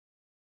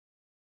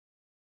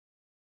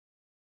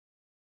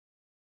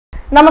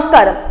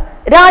നമസ്കാരം.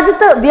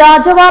 രാജ്യത്ത്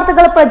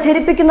വ്യാജവാർത്തകൾ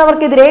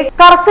പ്രചരിപ്പിക്കുന്നവർക്കെതിരെ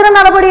കർശന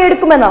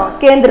നടപടിയെടുക്കുമെന്ന്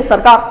കേന്ദ്ര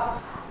സർക്കാർ.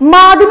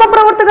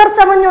 മാധ്യമപ്രവർത്തകർ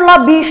ചമഞ്ഞുള്ള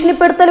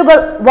ഭീഷണിപ്പെടുത്തലുകൾ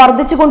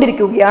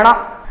വർദ്ധിച്ചുകൊണ്ടിരിക്കുകയാണ്.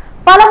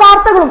 പല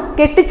വാർത്തകളും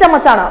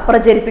കെട്ടിച്ചമച്ചാണ്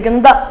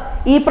പ്രചരിപ്പിക്കുന്നത്.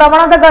 ഈ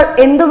പ്രവണതകൾ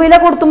എന്തു വില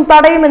കൊടുത്തും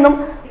തടയുമെന്നും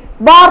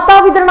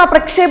വാർത്താവിതരണ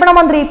പ്രക്ഷേപണ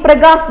മന്ത്രി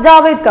പ്രകാശ്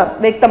ജാവ്ദേക്കർ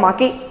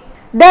വ്യക്തമാക്കി.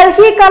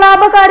 ഡൽഹി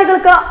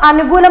കലാപകാരികൾക്ക്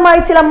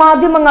അനുകൂലമായി ചില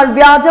മാധ്യമങ്ങൾ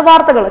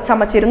വ്യാജവാർത്തകൾ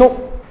ചമച്ചിരുന്നു.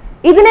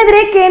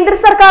 ഇതിനെതിരെ കേന്ദ്ര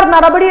സർക്കാർ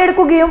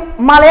നടപടിയെടുക്കുകയും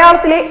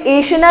മലയാളത്തിലെ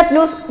ഏഷ്യാനെറ്റ്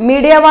ന്യൂസ്,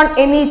 മീഡിയ1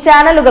 എന്നീ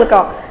ചാനലുകൾക്ക്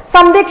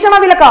സംരക്ഷണ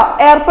വിലക്ക്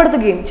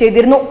ഏർപ്പെടുത്തുകയും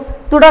ചെയ്തിരുന്നു.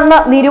 തുടർന്ന്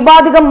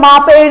നിരുപാധികം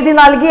മാപ്പ് എഴുതി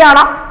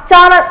നൽകിയാണ്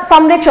ചാനൽ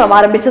സംരക്ഷണം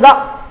ആരംഭിച്ചത്.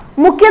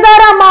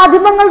 മുഖ്യധാരാ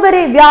മാധ്യമങ്ങൾ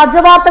വരെ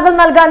വ്യാജവാർത്തകൾ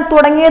നൽകാൻ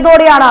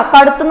തുടങ്ങിയതോടെയാണ്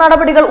കടുത്ത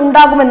നടപടികൾ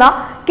ഉണ്ടാകുമെന്ന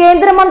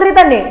കേന്ദ്രമന്ത്രി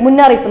തന്നെ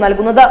മുന്നറിയിപ്പ്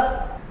നൽകുന്നത്.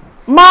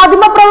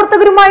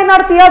 മാധ്യമപ്രവർത്തകരുമായി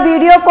നടത്തിയ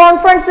വീഡിയോ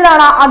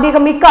കോൺഫറൻസിലാണ്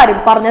അദ്ദേഹം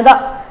ഇക്കാര്യം പറഞ്ഞത്.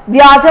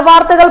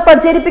 വ്യാജവാർത്തകൾ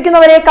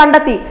പ്രചരിപ്പിക്കുന്നവരെ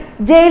കണ്ടെത്തി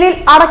ജയിലിൽ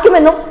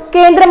അടയ്ക്കുമെന്നും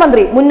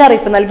കേന്ദ്രമന്ത്രി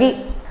മുന്നറിയിപ്പ് നൽകി.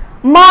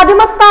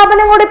 മാധ്യമ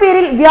സ്ഥാപനങ്ങളുടെ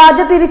പേരിൽ വ്യാജ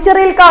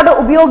തിരിച്ചറിയൽ കാർഡ്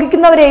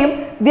ഉപയോഗിക്കുന്നവരെയും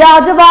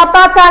വ്യാജ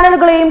വാർത്താ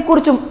ചാനലുകളെയും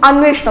കുറിച്ചും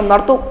അന്വേഷണം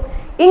നടത്തും.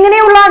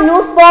 ഇങ്ങനെയുള്ള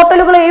ന്യൂസ്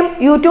പോർട്ടലുകളെയും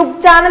യൂട്യൂബ്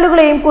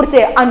ചാനലുകളെയും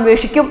കുറിച്ച്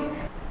അന്വേഷിക്കും.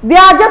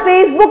 വ്യാജ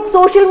ഫേസ്ബുക്ക്,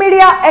 സോഷ്യൽ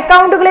മീഡിയ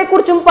അക്കൗണ്ടുകളെ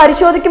കുറിച്ചും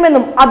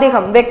പരിശോധിക്കുമെന്നും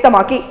അദ്ദേഹം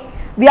വ്യക്തമാക്കി.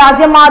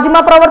 വ്യാജ മാധ്യമ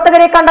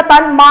പ്രവർത്തകരെ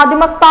കണ്ടെത്താൻ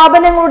മാധ്യമ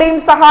സ്ഥാപനങ്ങളുടെയും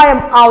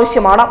സഹായം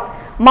ആവശ്യമാണ്.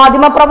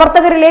 മാധ്യമ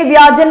പ്രവർത്തകരിലെ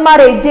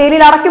വ്യാജന്മാരെ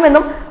ജയിലിൽ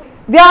അടയ്ക്കുമെന്നും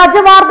വ്യാജ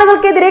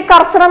വാർത്തകൾക്കെതിരെ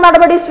കർശന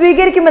നടപടി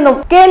സ്വീകരിക്കുമെന്നും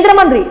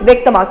കേന്ദ്രമന്ത്രി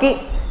വ്യക്തമാക്കി.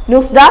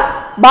 News desk,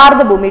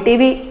 Bharathabhoomi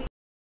TV.